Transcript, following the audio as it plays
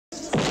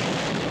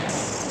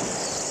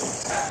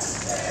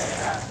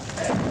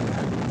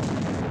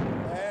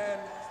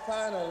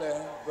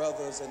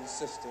brothers and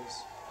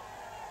sisters,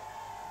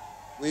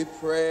 we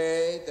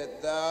pray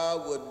that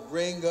thou would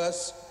bring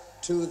us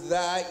to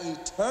thy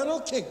eternal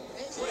kingdom,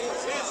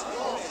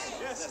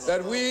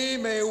 that we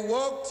may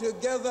walk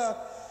together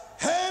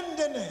hand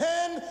in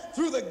hand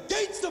through the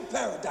gates of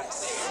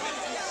paradise.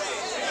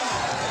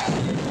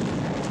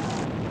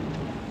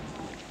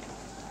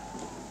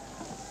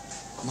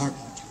 Martin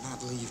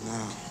cannot leave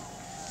now.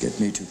 Get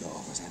me to the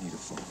office. I need a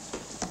phone.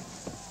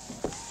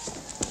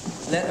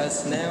 Let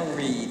us now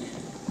read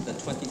the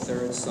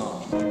 23rd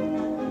Psalm.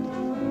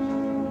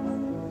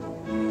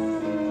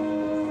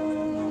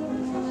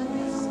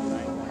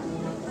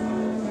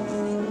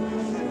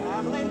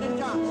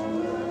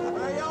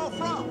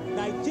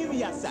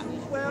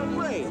 Well,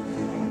 great.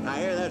 I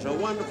hear that's a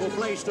wonderful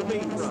place to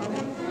meet from.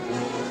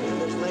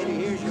 And this lady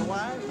here's your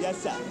wife? Yes,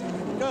 sir.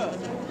 Good.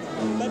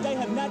 But I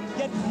have not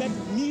yet met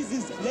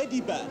Mrs.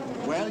 Ladybird.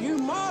 Well, you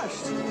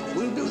must.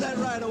 We'll do that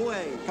right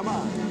away. Come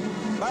on.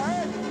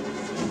 Bird?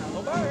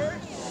 Hello, Bird.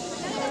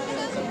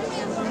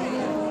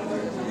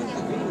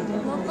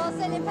 Mon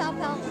français n'est pas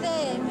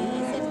parfait,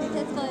 mais c'est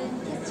peut-être une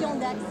question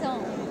d'accent.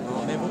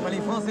 Non, mais vous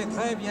parlez français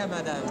très bien,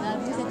 madame. Ah,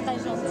 vous êtes très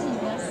gentil,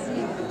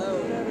 merci.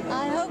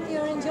 I hope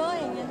you're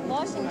enjoying it,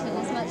 Washington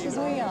as much as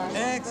we are.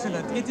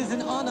 Excellent. It is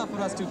an honor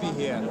for us to be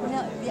here.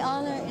 No, the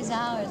honor is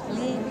ours,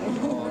 believe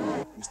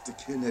me. Mr.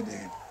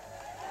 Kennedy,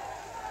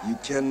 you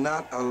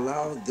cannot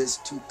allow this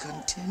to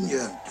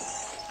continue.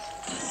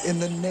 In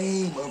the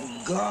name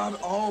of God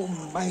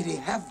Almighty,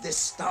 have this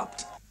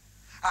stopped.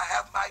 I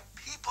have my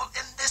people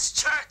in this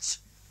church.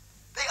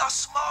 They are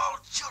small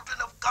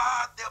children of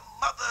God, their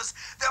mothers,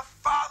 their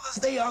fathers.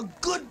 They are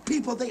good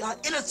people. They are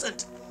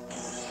innocent.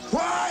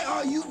 Why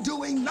are you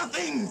doing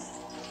nothing?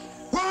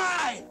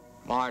 Why?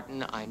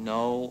 Martin, I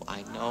know.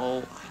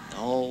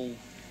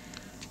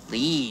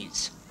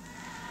 Please.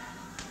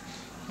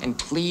 And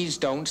please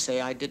don't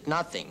say I did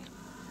nothing.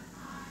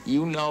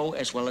 You know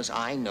as well as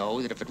I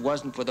know that if it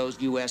wasn't for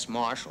those U.S.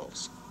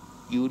 Marshals,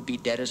 you'd be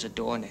dead as a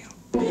doornail.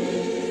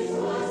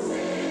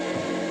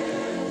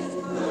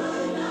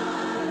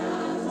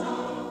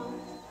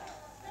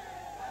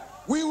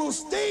 We will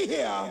stay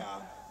here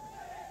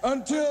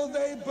until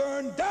they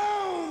burn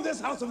down this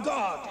house of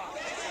God.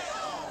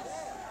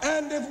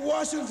 And if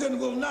Washington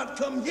will not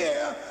come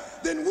here,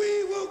 then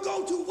we will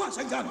go to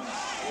Washington.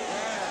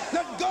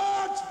 Let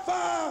God's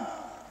fire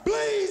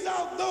blaze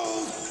out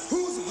those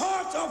whose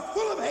hearts are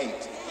full of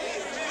hate.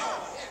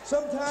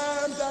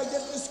 Sometimes I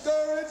get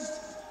discouraged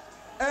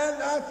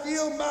and I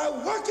feel my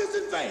work is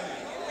in vain.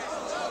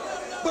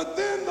 But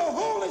then the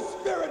Holy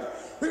Spirit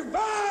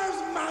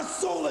revives my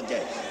soul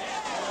again.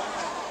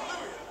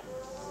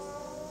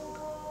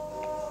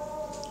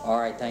 All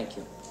right, thank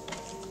you.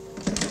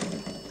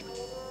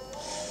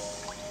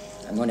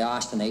 I'm going to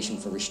ask the nation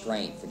for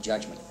restraint, for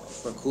judgment.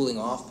 For a cooling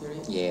off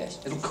period? Yes.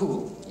 It'll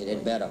cool. It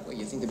had better. Well,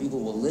 you think the people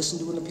will listen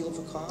to an appeal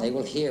for calm? They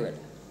will hear it.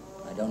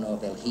 I don't know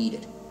if they'll heed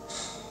it.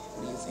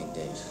 What do you think,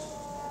 Dave?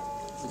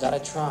 We gotta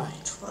try.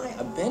 Try?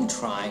 I've been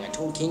trying. I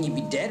told King you'd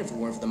be dead if it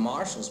weren't for the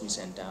marshals we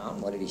sent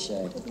down. What did he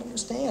say? He doesn't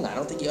understand. I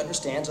don't think he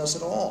understands us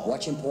at all.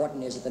 What's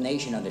important is that the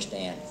nation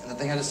understands. And that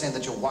they understand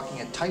that you're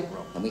walking a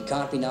tightrope. And we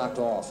can't be knocked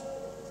off.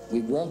 We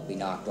won't be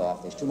knocked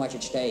off. There's too much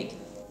at stake.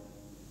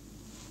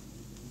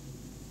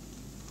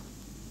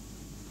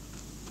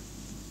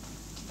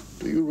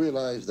 Do you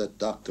realize that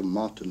Dr.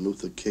 Martin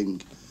Luther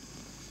King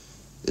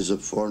is a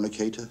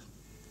fornicator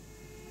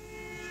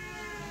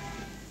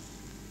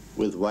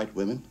with white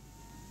women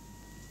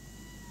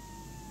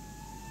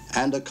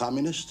and a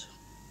communist?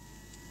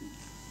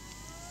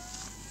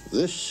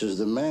 This is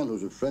the man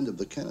who's a friend of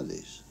the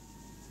Kennedys.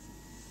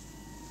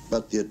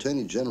 But the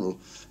Attorney General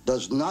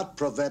does not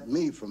prevent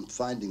me from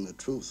finding the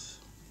truth.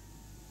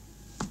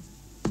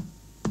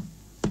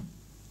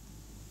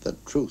 The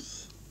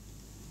truth.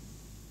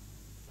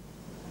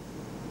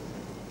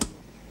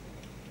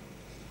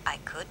 I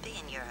could be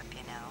in Europe,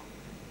 you know,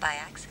 by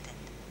accident.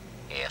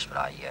 Yes, but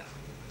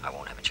I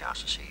won't have a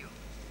chance to see you.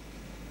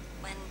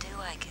 When do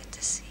I get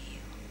to see you?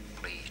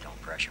 Please don't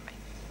pressure me.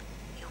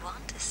 You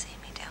want to see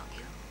me, don't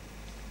you?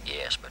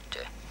 Yes, but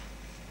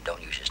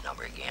don't use this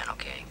number again,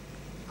 okay?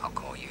 I'll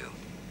call you.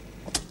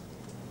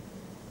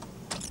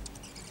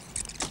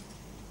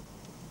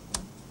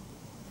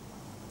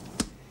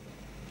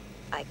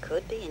 I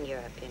could be in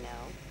Europe, you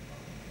know,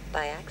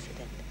 by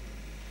accident.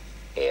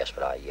 Yes,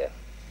 but I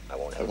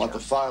won't have I want the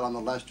file on the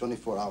last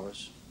 24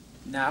 hours.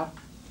 Now?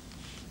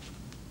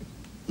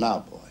 Now,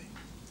 boy.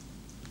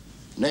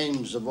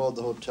 Names of all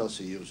the hotels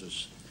he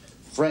uses.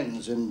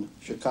 Friends in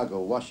Chicago,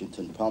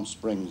 Washington, Palm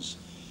Springs.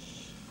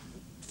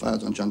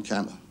 Files on John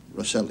Cana,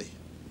 Rosselli,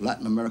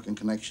 Latin American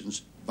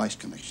connections, vice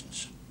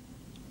connections.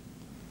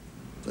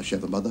 Does she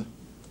have a mother?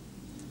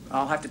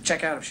 I'll have to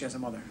check out if she has a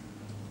mother.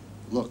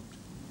 Look,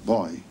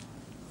 boy,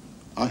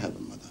 I have a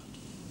mother.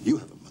 You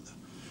have a mother.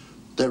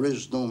 There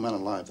is no man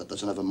alive that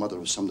doesn't have a mother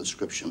of some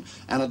description,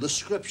 and a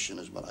description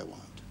is what I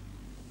want.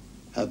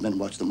 Have men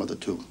watch the mother,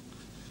 too.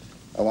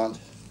 I want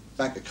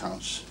bank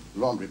accounts,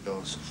 laundry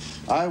bills.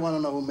 I want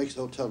to know who makes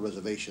the hotel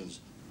reservations,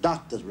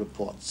 doctor's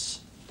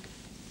reports.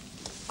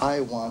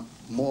 I want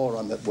more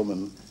on that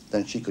woman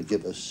than she could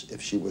give us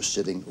if she were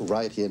sitting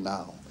right here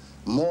now.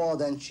 More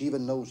than she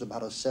even knows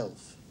about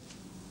herself.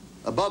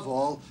 Above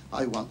all,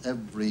 I want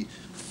every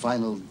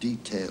final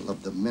detail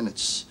of the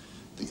minutes,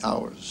 the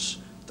hours,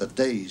 the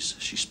days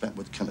she spent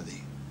with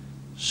Kennedy.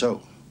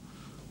 So,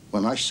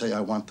 when I say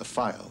I want the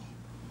file,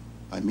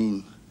 I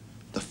mean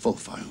the full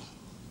file.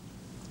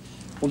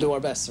 We'll do our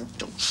best, sir.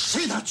 Don't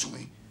say that to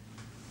me!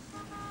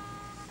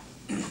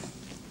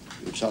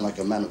 You sound like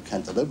a man who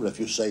can't deliver if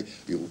you say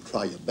you'll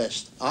try your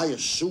best. I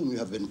assume you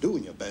have been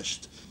doing your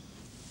best.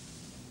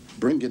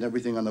 Bring in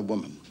everything on the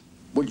woman.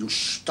 Will you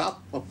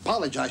stop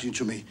apologizing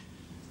to me?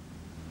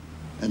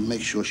 And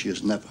make sure she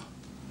is never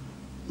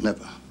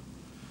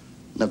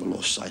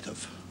lost sight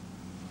of.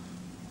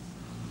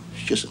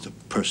 She isn't a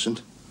person.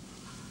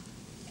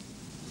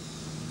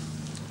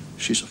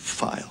 She's a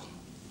file.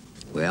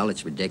 Well,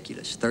 it's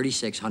ridiculous.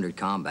 3,600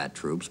 combat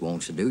troops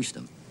won't seduce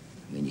them.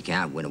 I mean, you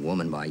can't win a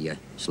woman by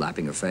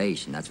slapping her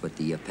face, and that's what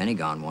the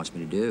Pentagon wants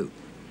me to do.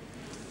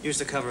 Use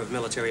the cover of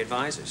military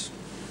advisors.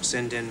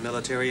 Send in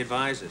military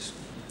advisors.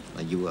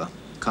 Well, you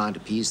can't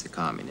appease the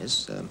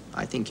communists.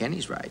 I think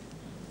Kenny's right.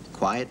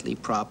 Quietly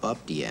prop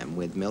up DM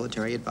with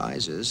military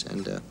advisors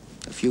and a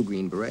few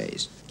Green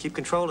Berets. Keep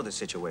control of the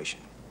situation.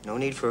 No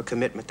need for a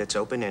commitment that's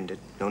open-ended.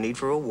 No need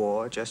for a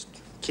war. Just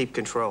keep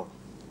control.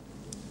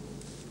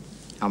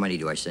 How many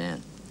do I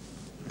send?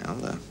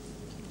 Well,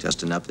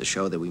 just enough to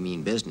show that we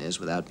mean business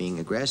without being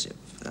aggressive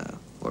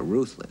or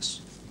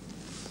ruthless.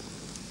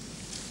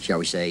 Shall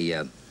we say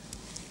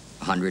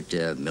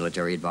 100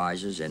 military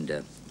advisors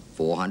and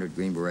 400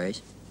 Green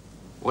Berets?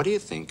 What do you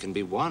think can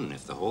be won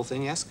if the whole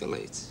thing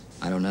escalates?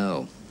 I don't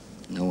know.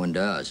 No one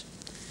does.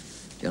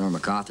 General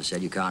MacArthur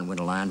said you can't win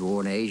a land war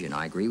in Asia, and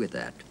I agree with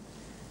that.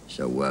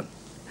 So,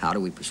 how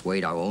do we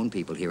persuade our own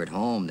people here at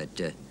home that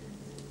the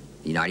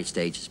United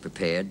States is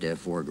prepared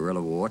for a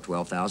guerrilla war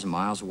 12,000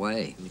 miles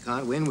away? You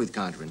can't win with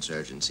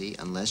counterinsurgency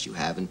unless you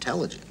have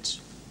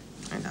intelligence.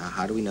 And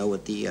how do we know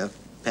what the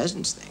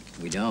peasants think?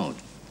 We don't.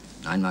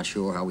 I'm not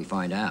sure how we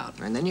find out.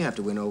 And then you have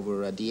to win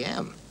over a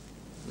DM.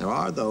 There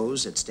are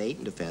those at State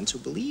and Defense who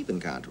believe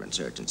in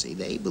counterinsurgency.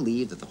 They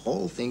believe that the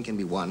whole thing can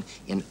be won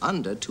in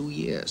under 2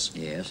 years.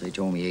 Yes, they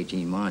told me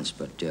 18 months,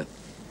 but do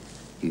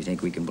you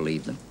think we can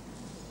believe them?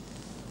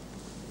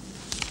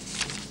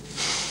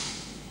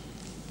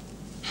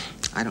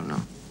 I don't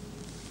know.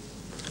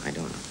 I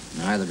don't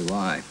know. Neither do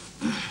I.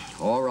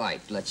 All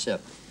right, let's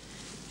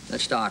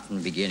start from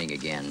the beginning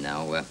again.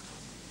 Now,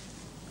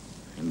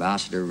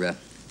 Ambassador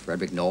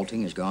Frederick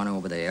Nolting has gone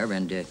over there,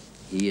 and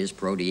he is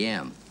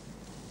pro-DM.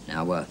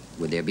 Now,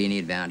 would there be any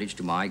advantage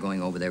to my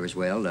going over there as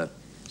well,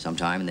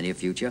 sometime in the near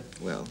future?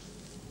 Well,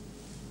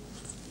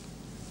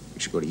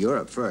 we should go to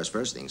Europe first.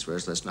 First things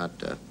first. Let's not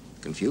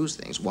confuse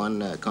things.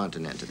 One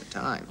continent at a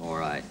time. All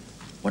right.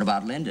 What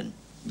about Lyndon?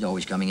 He's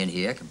always coming in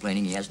here,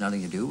 complaining he has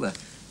nothing to do.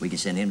 We can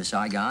send him to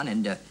Saigon,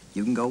 and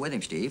you can go with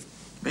him, Steve.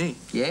 Me?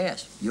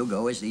 Yes, you'll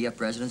go as the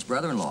president's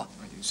brother-in-law.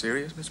 Are you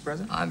serious, Mr.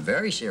 President? I'm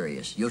very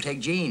serious. You'll take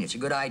Jean. It's a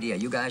good idea.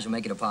 You guys will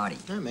make it a party.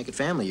 Yeah, make it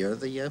family. You're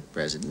the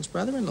president's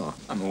brother-in-law.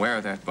 I'm aware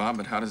of that, Bob,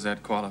 but how does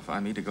that qualify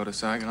me to go to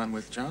Saigon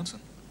with Johnson?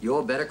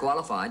 You're better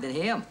qualified than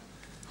him.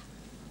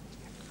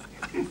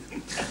 You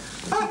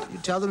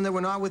tell them that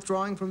we're not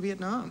withdrawing from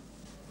Vietnam.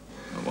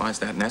 Well, why is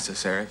that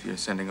necessary if you're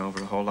sending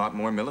over a whole lot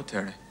more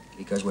military?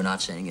 Because we're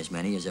not sending as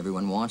many as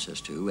everyone wants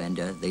us to, and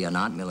they are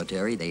not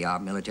military, they are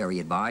military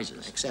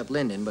advisors. Except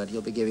Lyndon, but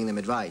he'll be giving them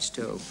advice,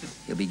 too.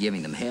 He'll be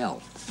giving them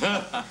hell.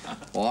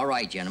 All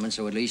right, gentlemen,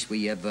 so at least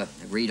we have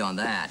agreed on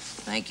that.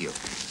 Thank you.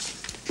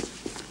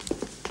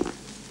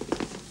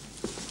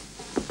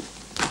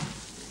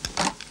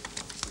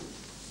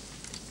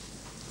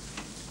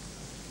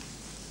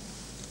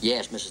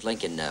 Yes, Mrs.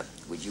 Lincoln,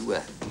 would you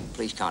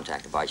please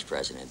contact the Vice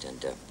President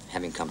and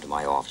have him come to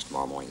my office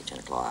tomorrow morning at 10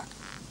 o'clock?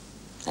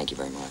 Thank you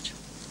very much.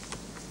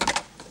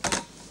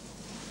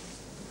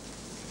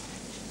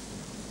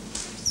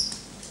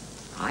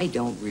 I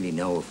don't really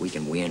know if we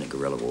can win a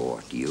guerrilla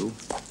war. Do you?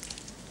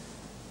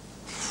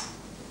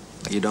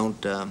 You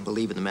don't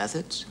believe in the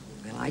methods?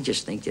 Well, I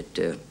just think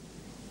that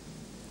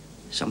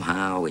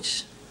somehow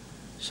it's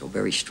so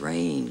very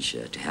strange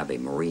to have a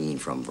Marine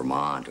from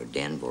Vermont or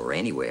Denver or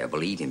anywhere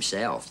believe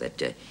himself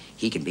that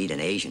he can beat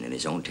an Asian in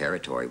his own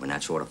territory when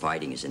that sort of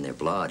fighting is in their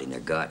blood, in their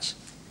guts.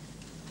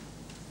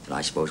 But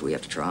I suppose we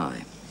have to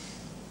try.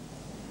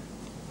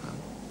 Well,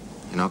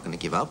 you're not going to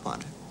give up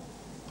on it.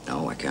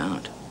 No, I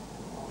can't.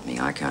 I mean,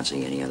 I can't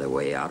see any other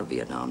way out of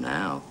Vietnam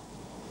now.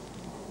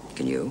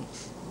 Can you?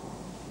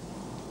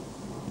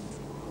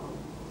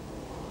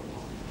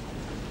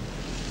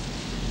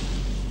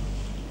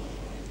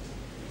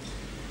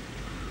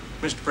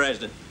 Mr.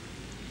 President,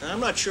 I'm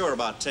not sure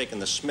about taking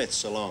the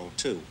Smiths along,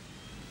 too.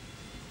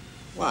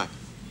 Why?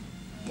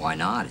 Why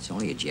not? It's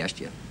only a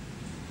gesture.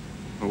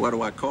 Well, what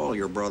do I call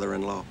your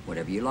brother-in-law?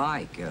 Whatever you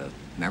like.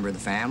 Member of the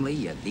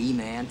family, the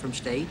man from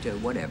State,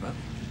 whatever.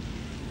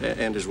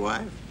 And his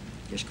wife?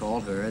 Just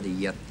call her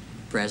the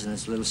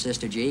President's little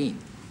sister, Jean.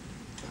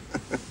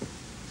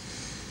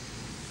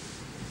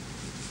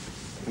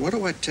 What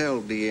do I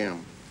tell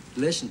DM?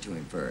 Listen to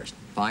him first.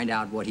 Find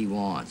out what he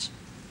wants.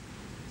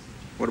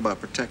 What about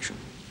protection?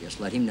 Just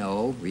let him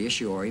know,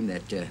 reassure him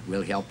that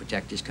we'll help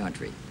protect his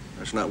country.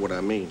 That's not what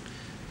I mean.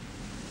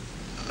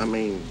 I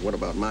mean, what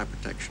about my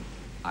protection?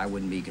 I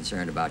wouldn't be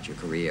concerned about your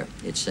career.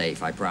 It's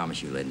safe, I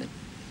promise you, Lyndon.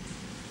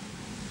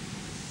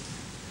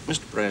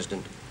 Mr.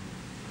 President,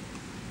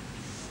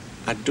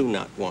 I do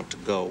not want to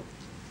go.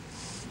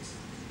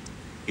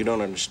 You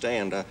don't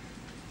understand.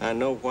 I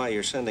know why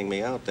you're sending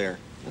me out there.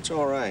 That's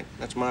all right.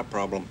 That's my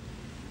problem.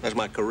 That's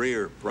my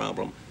career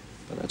problem.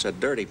 But that's a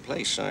dirty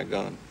place,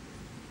 Saigon.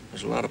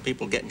 There's a lot of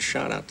people getting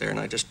shot out there, and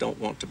I just don't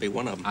want to be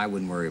one of them. I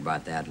wouldn't worry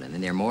about that, Lyndon.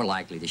 They're more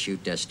likely to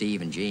shoot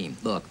Steve and Jean.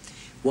 Look,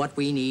 what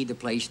we need to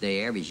place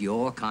there is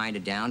your kind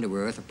of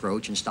down-to-earth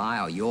approach and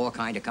style, your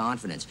kind of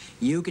confidence.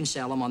 You can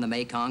sell them on the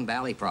Mekong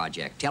Valley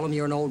Project. Tell them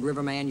you're an old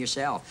riverman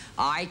yourself.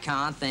 I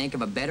can't think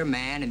of a better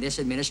man in this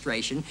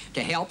administration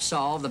to help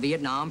solve the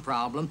Vietnam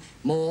problem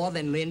more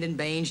than Lyndon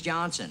Baines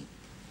Johnson.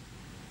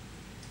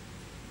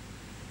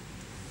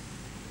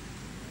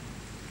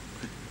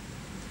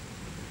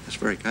 That's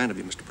very kind of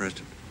you, Mr.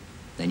 President.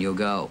 Then you'll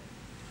go.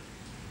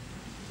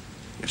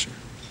 Yes, sir.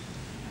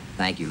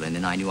 Thank you,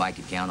 Lyndon. I knew I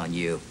could count on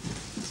you.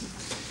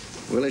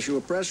 We'll issue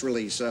a press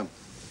release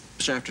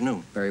this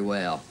afternoon. Very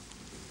well.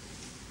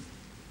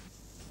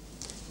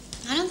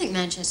 I don't think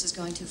Manchester's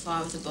going too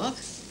far with the book.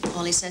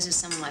 All he says is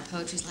some of my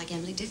poetry's like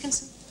Emily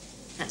Dickinson.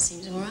 That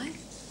seems all right.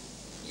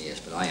 Yes,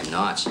 but I am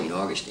not St.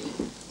 Augustine.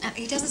 Now,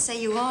 he doesn't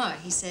say you are.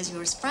 He says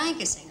you're as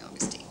frank as St.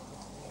 Augustine.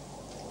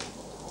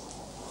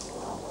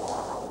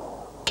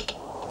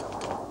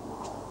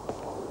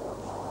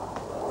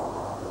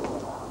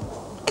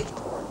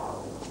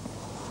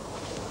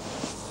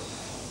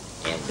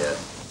 And,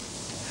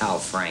 how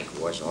frank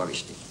was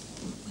Augustine?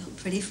 Well,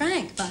 pretty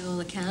frank, by all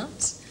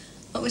accounts.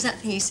 What was that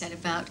thing he said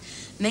about,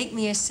 make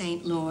me a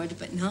saint, Lord,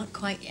 but not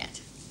quite yet?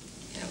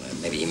 Yeah, well,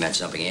 maybe he meant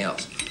something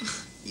else.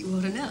 You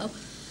ought to know.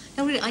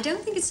 No, really, I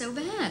don't think it's so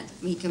bad.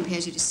 I mean, he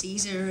compares you to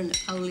Caesar and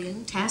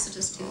Napoleon,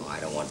 Tacitus, too. Oh,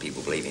 I don't want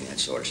people believing that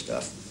sort of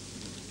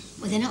stuff.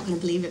 Well, they're not going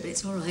to believe it, but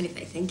it's all right if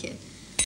they think it.